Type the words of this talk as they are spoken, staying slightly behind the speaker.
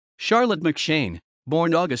Charlotte Mcshane,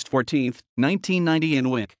 born August 14, 1990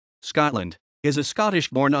 in Wick, Scotland, is a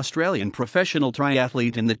Scottish-born Australian professional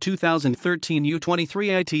triathlete and the 2013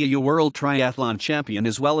 U23 ITU World Triathlon Champion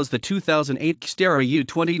as well as the 2008 Xterra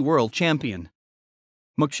U20 World Champion.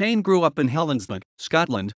 Mcshane grew up in Helensburgh,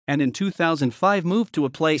 Scotland, and in 2005 moved to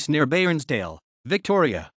a place near Bairnsdale,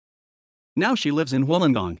 Victoria. Now she lives in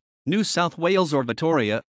Wollongong, New South Wales or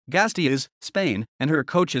Vitoria, Gasteiz, Spain, and her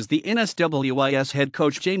coach is the NSWIS head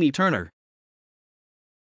coach Jamie Turner.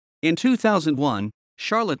 In 2001,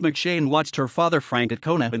 Charlotte Mcshane watched her father Frank at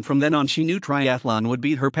Kona, and from then on she knew triathlon would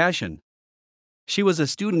be her passion. She was a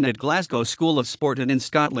student at Glasgow School of Sport and in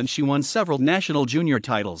Scotland she won several national junior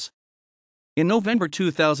titles. In November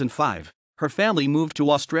 2005, her family moved to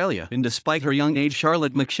Australia and despite her young age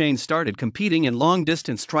Charlotte Mcshane started competing in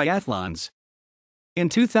long-distance triathlons. In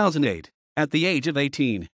 2008, at the age of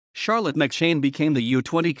 18, Charlotte Mcshane became the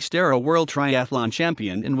U20 Xterra World Triathlon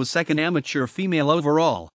Champion and was second amateur female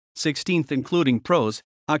overall, 16th including pros,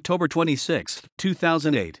 October 26,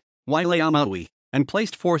 2008, Wileamaui, and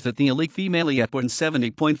placed 4th at the Elite Female Epwin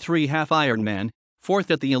 70.3 half Ironman,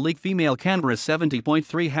 4th at the Elite Female Canberra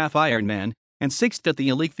 70.3 half Ironman, and 6th at the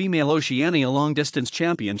Elite Female Oceania Long Distance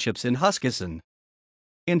Championships in Huskisson.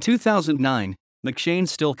 In 2009, Mcshane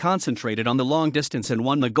still concentrated on the long distance and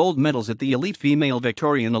won the gold medals at the Elite Female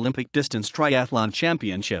Victorian Olympic Distance Triathlon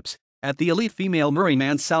Championships, at the Elite Female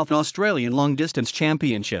Murrayman South Australian Long Distance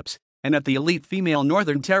Championships, and at the Elite Female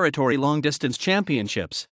Northern Territory Long Distance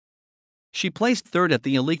Championships. She placed 3rd at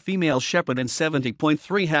the Elite Female Shepparton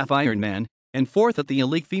 70.3 half Ironman, and 4th at the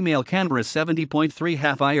Elite Female Canberra 70.3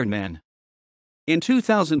 half Ironman. In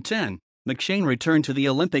 2010, Mcshane returned to the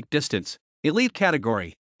Olympic distance, elite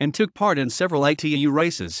category, and took part in several ITU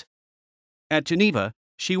races. At Geneva,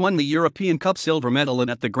 she won the European Cup silver medal and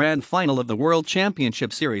at the grand final of the World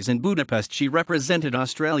Championship Series in Budapest she represented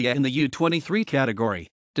Australia in the U23 category,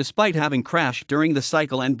 despite having crashed during the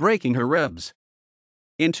cycle and breaking her ribs.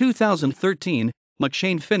 In 2013,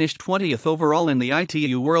 Mcshane finished 20th overall in the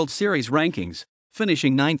ITU World Series rankings,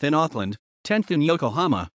 finishing 9th in Auckland, 10th in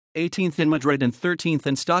Yokohama, 18th in Madrid and 13th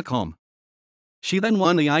in Stockholm. She then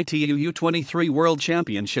won the ITU U23 World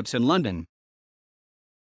Championships in London.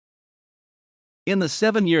 In the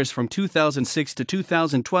 7 years from 2006 to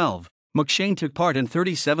 2012, Mcshane took part in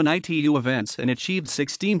 37 ITU events and achieved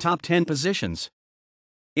 16 top 10 positions.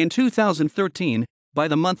 In 2013, by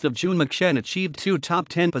the month of June Mcshane achieved 2 top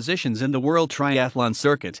 10 positions in the World Triathlon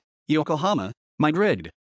Circuit, Yokohama, Madrid.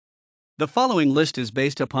 The following list is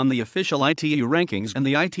based upon the official ITU rankings and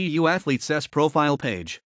the ITU Athletes' profile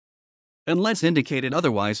page. Unless indicated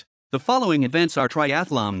otherwise, the following events are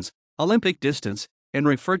triathlons, Olympic distance, and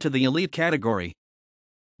refer to the elite category.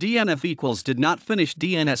 DNF equals did not finish,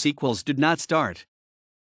 DNS equals did not start.